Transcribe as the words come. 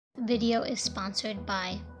video is sponsored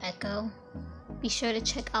by Becko. Be sure to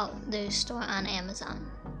check out their store on Amazon.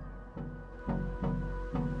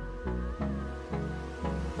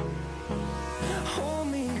 Hold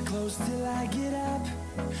me close till I get up.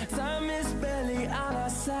 Time is barely on our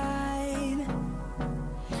side.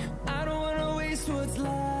 I don't wanna waste what's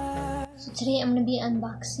left. So today I'm going to be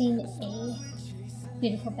unboxing a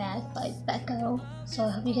beautiful bag by Becko. So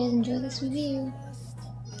I hope you guys enjoy this review.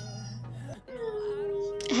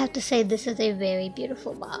 I have to say, this is a very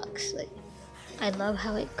beautiful box. Like, I love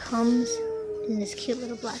how it comes in this cute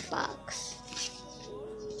little black box.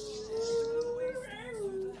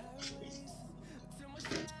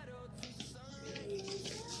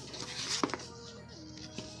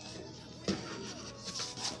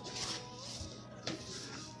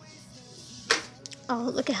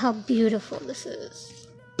 Oh, look at how beautiful this is.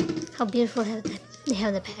 How beautiful they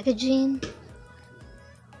have the packaging.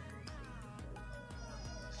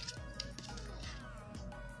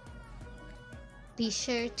 Be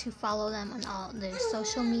sure to follow them on all their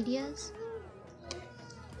social medias.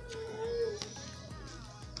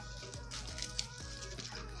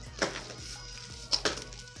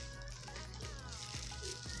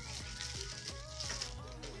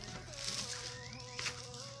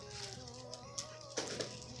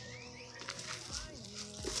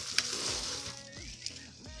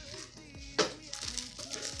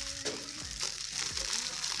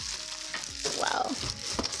 Wow.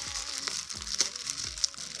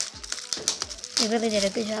 They really did a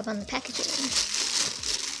good job on the packaging.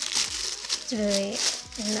 It's very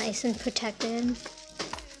nice and protected.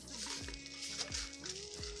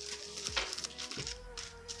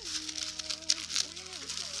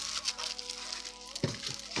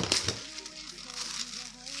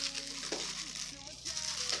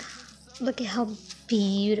 Look at how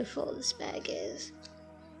beautiful this bag is.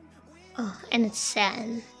 Oh, and it's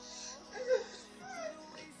satin.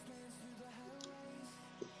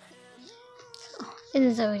 It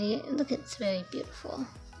is already, look, it's very beautiful.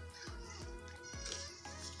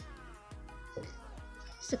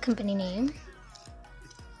 It's the company name.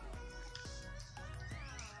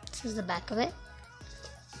 This is the back of it.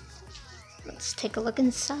 Let's take a look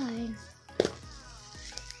inside.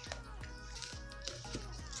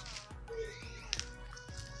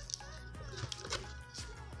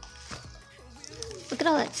 Look at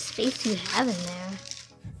all that space you have in there.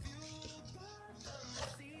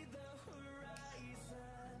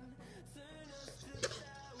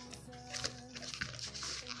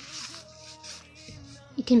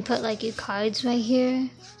 You can put like your cards right here,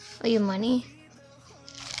 or your money.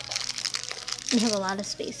 You have a lot of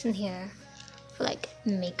space in here for like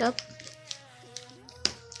makeup.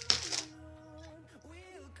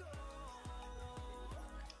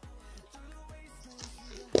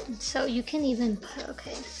 So you can even put,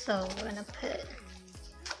 okay, so we're gonna put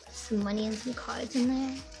some money and some cards in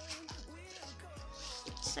there.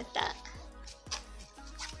 Just like that.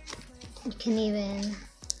 You can even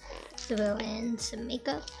throw in some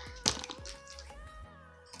makeup.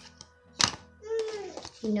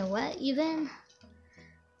 You know what, even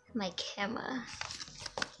my camera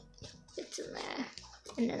fits in there,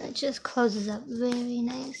 and then it just closes up very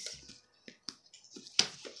nice.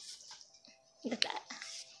 Look at that.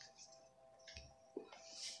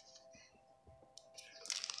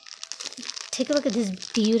 Take a look at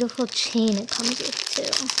this beautiful chain it comes with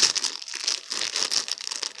too.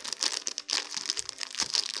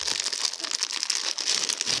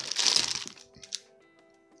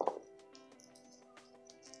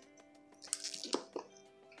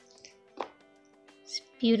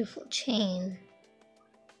 Beautiful chain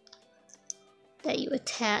that you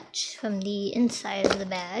attach from the inside of the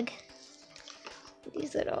bag.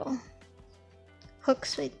 These little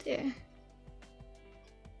hooks right there.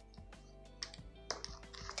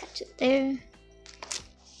 Attach it there.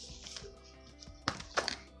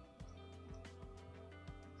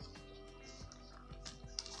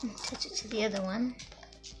 And attach it to the other one.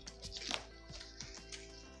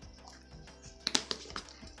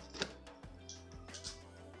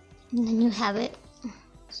 And then you have it,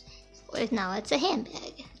 now it's a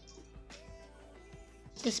handbag.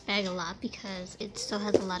 This bag a lot because it still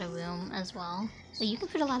has a lot of room as well. So you can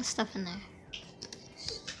fit a lot of stuff in there.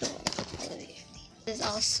 It is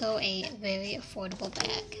also a very affordable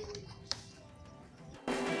bag.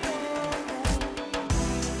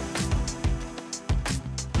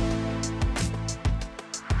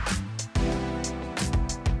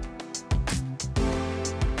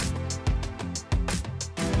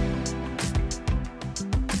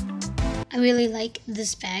 I really like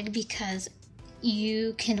this bag because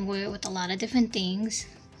you can wear it with a lot of different things.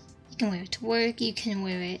 You can wear it to work, you can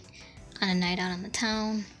wear it on a night out on the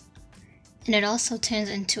town, and it also turns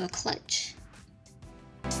into a clutch.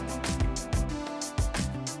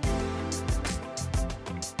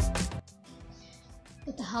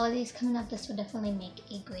 With the holidays coming up, this will definitely make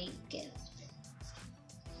a great gift.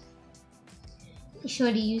 Be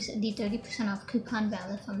sure to use the 30% off coupon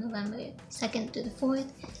valid from November 2nd through the 4th.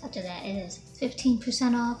 After that, it is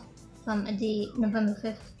 15% off from the November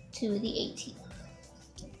 5th to the 18th.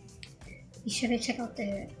 Be sure to check out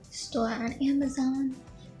their store on Amazon.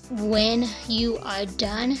 When you are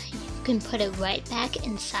done, you can put it right back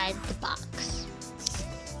inside the box.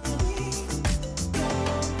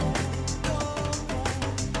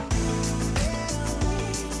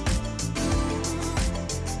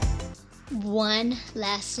 One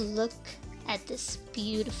last look at this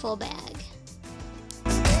beautiful bag.